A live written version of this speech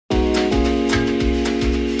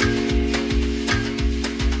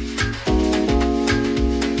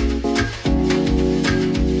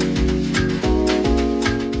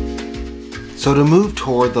So to move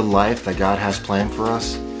toward the life that God has planned for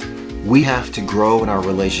us, we have to grow in our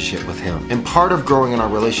relationship with Him. And part of growing in our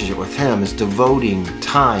relationship with Him is devoting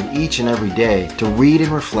time each and every day to read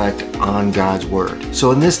and reflect on God's Word.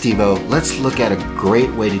 So in this Devo, let's look at a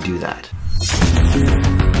great way to do that.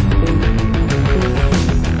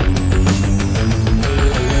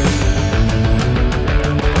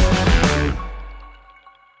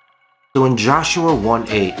 So in Joshua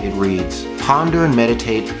 1:8 it reads, "Ponder and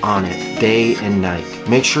meditate on it day and night.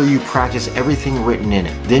 Make sure you practice everything written in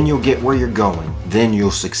it. Then you'll get where you're going. Then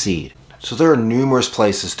you'll succeed." So there are numerous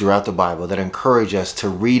places throughout the Bible that encourage us to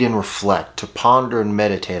read and reflect, to ponder and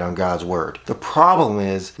meditate on God's Word. The problem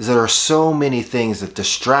is there are so many things that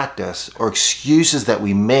distract us or excuses that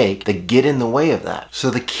we make that get in the way of that.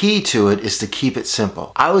 So the key to it is to keep it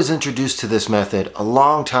simple. I was introduced to this method a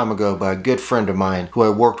long time ago by a good friend of mine who I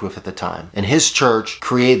worked with at the time. And his church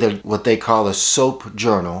created what they call a soap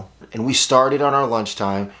journal. And we started on our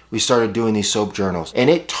lunchtime, we started doing these soap journals. And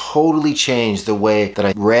it totally changed the way that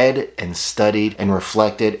I read and studied and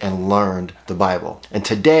reflected and learned the Bible. And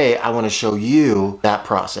today I want to show you that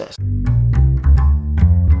process.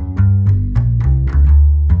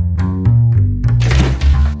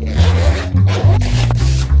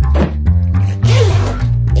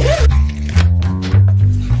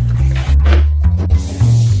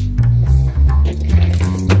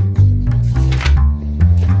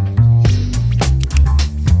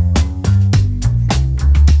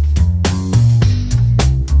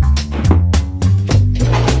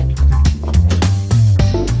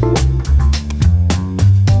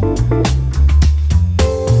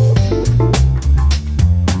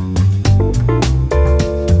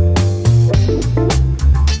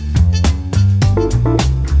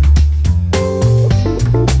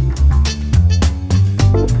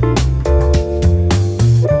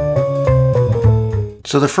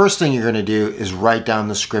 So the first thing you're going to do is write down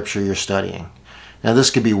the scripture you're studying. Now this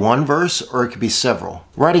could be one verse or it could be several.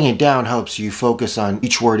 Writing it down helps you focus on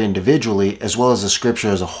each word individually as well as the scripture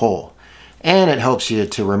as a whole. And it helps you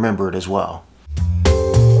to remember it as well.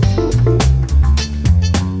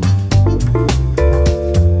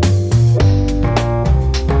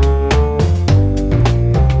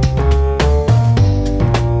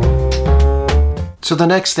 So the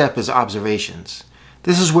next step is observations.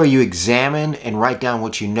 This is where you examine and write down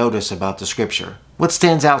what you notice about the scripture. What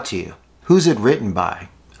stands out to you? Who's it written by?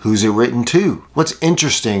 Who's it written to? What's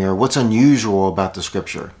interesting or what's unusual about the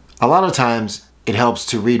scripture? A lot of times it helps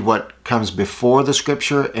to read what comes before the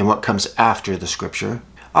scripture and what comes after the scripture.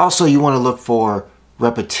 Also, you want to look for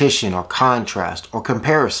repetition or contrast or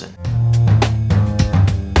comparison.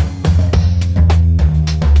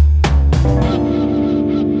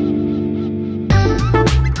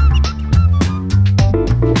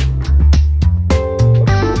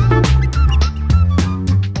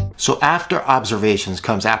 So after observations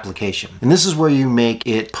comes application. And this is where you make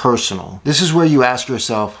it personal. This is where you ask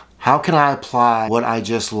yourself, how can I apply what I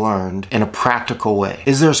just learned in a practical way?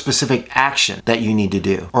 Is there a specific action that you need to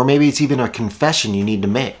do? Or maybe it's even a confession you need to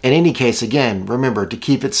make. In any case, again, remember to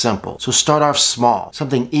keep it simple. So start off small,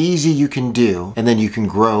 something easy you can do, and then you can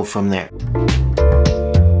grow from there.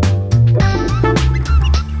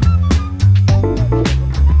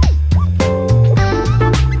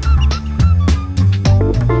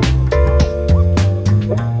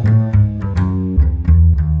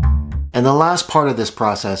 And the last part of this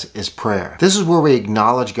process is prayer. This is where we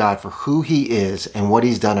acknowledge God for who He is and what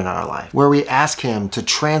He's done in our life. Where we ask Him to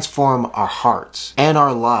transform our hearts and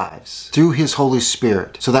our lives through His Holy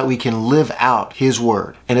Spirit so that we can live out His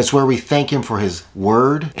Word. And it's where we thank Him for His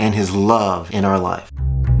Word and His love in our life.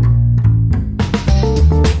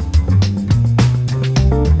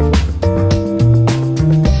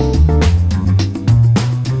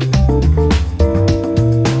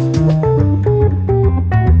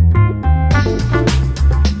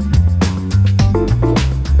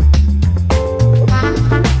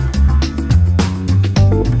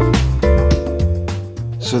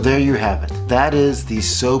 So there you have it. That is the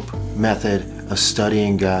SOAP method of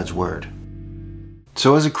studying God's Word.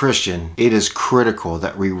 So as a Christian, it is critical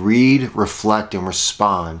that we read, reflect, and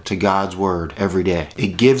respond to God's Word every day.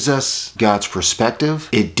 It gives us God's perspective.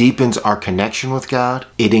 It deepens our connection with God.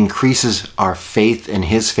 It increases our faith in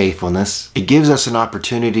His faithfulness. It gives us an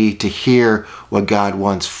opportunity to hear what God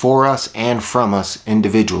wants for us and from us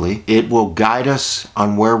individually. It will guide us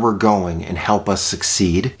on where we're going and help us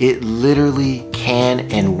succeed. It literally can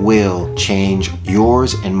and will change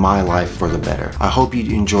yours and my life for the better. I hope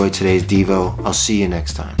you enjoyed today's Devo. I'll see you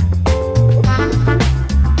next time.